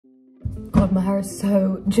God, my hair is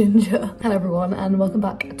so ginger. Hello everyone and welcome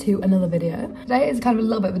back to another video. Today is kind of a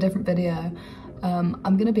little bit of a different video.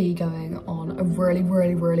 I'm gonna be going on a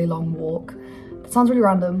really long walk. It sounds really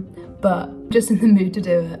random, but just in the mood to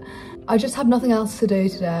do it. I just have nothing else to do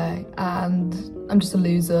today and I'm just a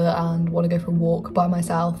loser and want to go for a walk by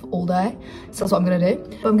myself all day. So that's what I'm gonna do.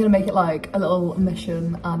 But I'm gonna make it like a little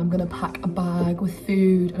mission and I'm gonna pack a bag with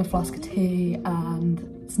food and a flask of tea and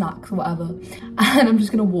snacks or whatever. And I'm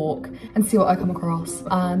just gonna walk and see what I come across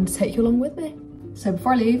and take you along with me. So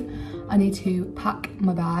before I leave, I need to pack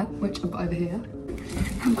my bag, which I've got over here.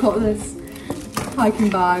 I've got this hiking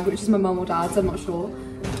bag, which is my mum or dad's, I'm not sure.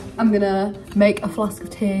 I'm gonna make a flask of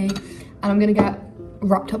tea and I'm gonna get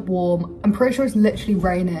wrapped up warm. I'm pretty sure it's literally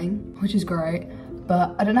raining, which is great,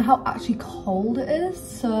 but I don't know how actually cold it is,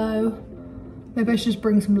 so maybe I should just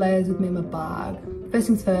bring some layers with me in my bag. First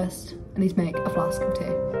things first, I need to make a flask of tea.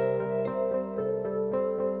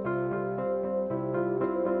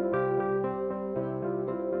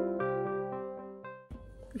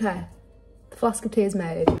 Okay, the flask of tea is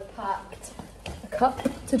made. I've packed a cup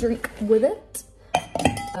to drink with it,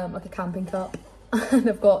 like a camping cup, and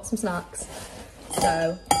I've got some snacks.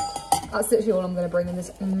 So that's literally all I'm going to bring in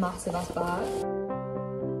this massive ass bag.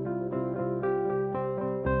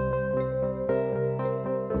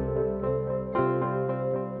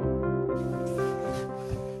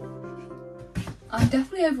 I'm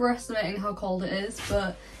definitely overestimating how cold it is,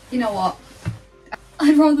 but you know what?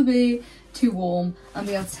 I'd rather be too warm and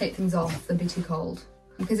be able to take things off than be too cold.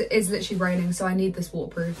 Because it is literally raining, so I need this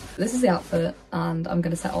waterproof. This is the outfit and I'm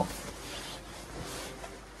going to set off.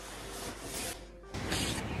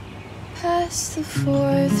 Past the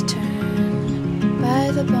fourth turn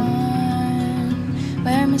by the barn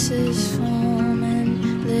where Mrs.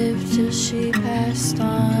 Foreman lived till she passed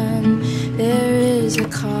on. There is a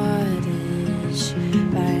cottage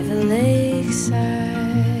by the lakeside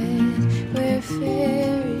where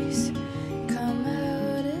fairies come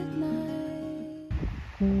out at night.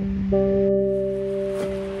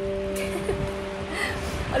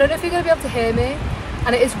 I don't know if you're going to be able to hear me,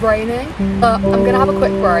 and it is raining, but I'm going to have a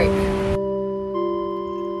quick break.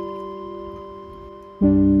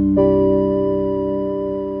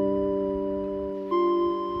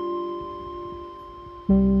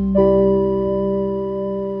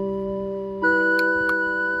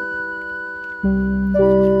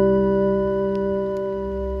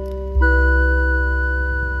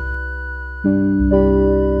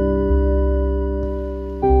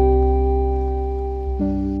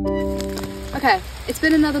 Okay, it's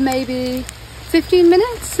been another maybe 15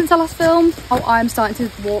 minutes since I last filmed. Oh, I'm starting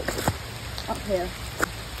to walk up here.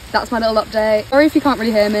 That's my little update. Sorry if you can't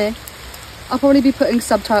really hear me. I'll probably be putting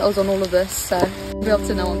subtitles on all of this, so you'll be able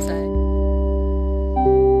to know what I'm saying.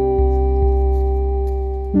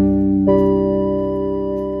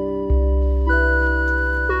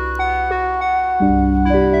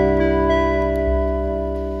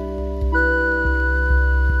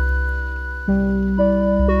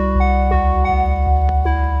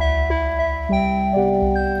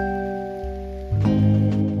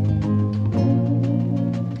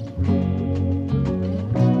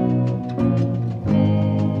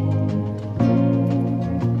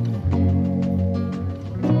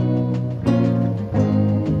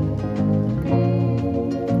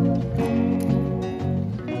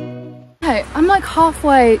 I'm like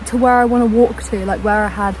halfway to where I want to walk to, like where I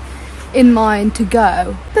had in mind to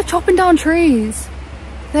go. They're chopping down trees.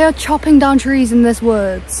 They are chopping down trees in this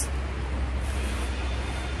woods.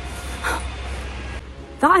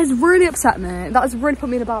 That has really upset me. That has really put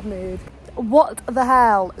me in a bad mood. What the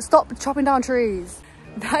hell? Stop chopping down trees.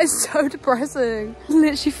 That is so depressing.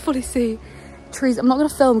 Literally fully see trees. I'm not gonna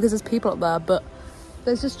film because there's people up there, but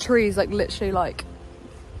there's just trees like literally like.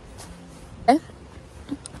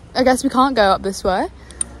 I guess we can't go up this way,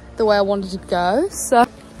 the way I wanted to go. So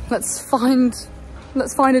let's find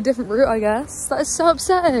a different route, I guess. That is so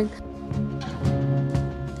upsetting.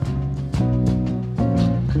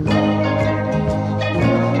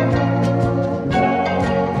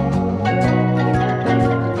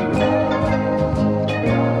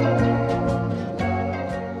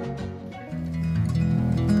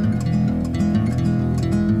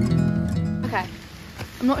 Okay,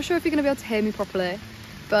 I'm not sure if you're gonna be able to hear me properly,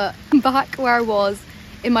 but I'm back where I was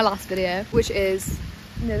in my last video, which is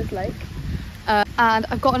near this lake. And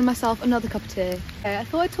I've gotten myself another cup of tea. Okay, I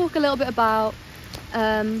thought I'd talk a little bit about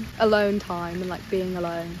alone time and like being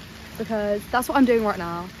alone, because that's what I'm doing right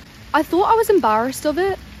now. I thought I was embarrassed of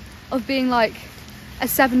it, of being like a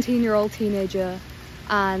 17-year-old teenager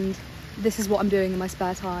and this is what I'm doing in my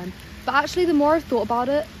spare time. But actually the more I've thought about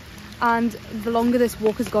it, and the longer this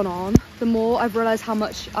walk has gone on, the more I've realised how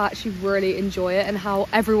much I actually really enjoy it and how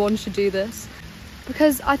everyone should do this.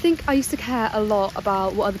 Because I think I used to care a lot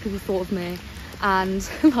about what other people thought of me, and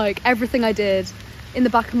like everything I did, in the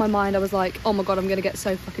back of my mind I was like, oh my god, I'm gonna get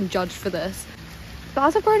so fucking judged for this. But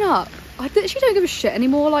as I've grown up, I literally don't give a shit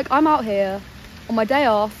anymore. Like, I'm out here on my day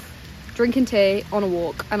off, drinking tea on a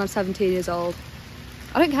walk, and I'm 17 years old.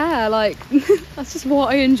 I don't care, like, that's just what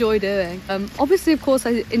I enjoy doing. Obviously, of course,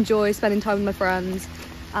 I enjoy spending time with my friends,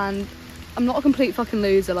 and I'm not a complete fucking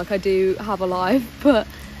loser, like, I do have a life, but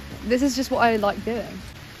this is just what I like doing.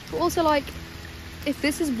 But also, like, if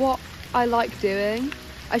this is what I like doing,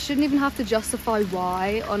 I shouldn't even have to justify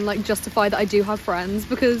why, justify that I do have friends,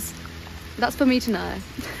 because that's for me to know.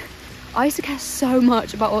 I used to care so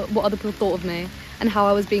much about what other people thought of me and how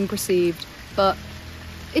I was being perceived, but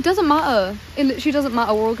it doesn't matter. It literally doesn't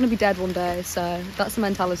matter. We're all going to be dead one day, so that's the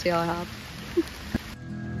mentality I have.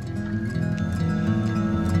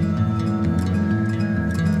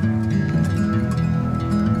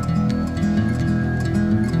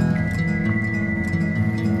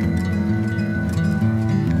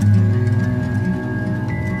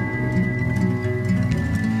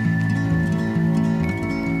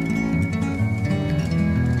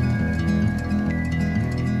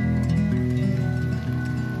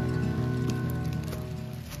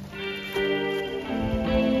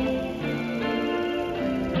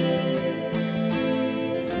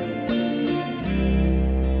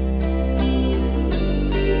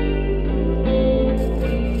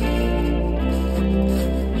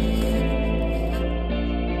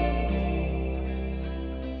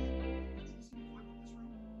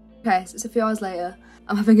 Okay, so it's a few hours later.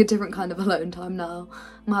 I'm having a different kind of alone time now.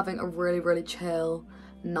 I'm having a really chill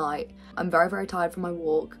night. I'm very tired from my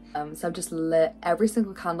walk, so I've just lit every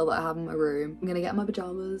single candle that I have in my room. I'm gonna get in my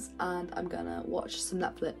pajamas and I'm gonna watch some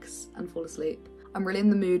Netflix and fall asleep. I'm really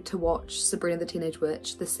in the mood to watch Sabrina the Teenage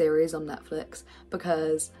Witch, the series on Netflix,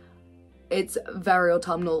 because it's very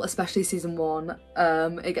autumnal, especially season 1.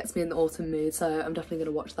 It gets me in the autumn mood, so I'm definitely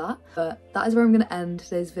gonna watch that. But that is where I'm gonna end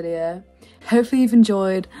today's video. Hopefully you've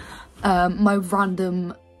enjoyed my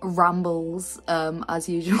random rambles as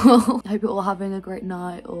usual. I hope you're all having a great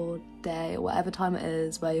night or day or whatever time it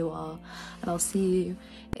is where you are, and I'll see you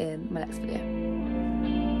in my next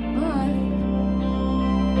video.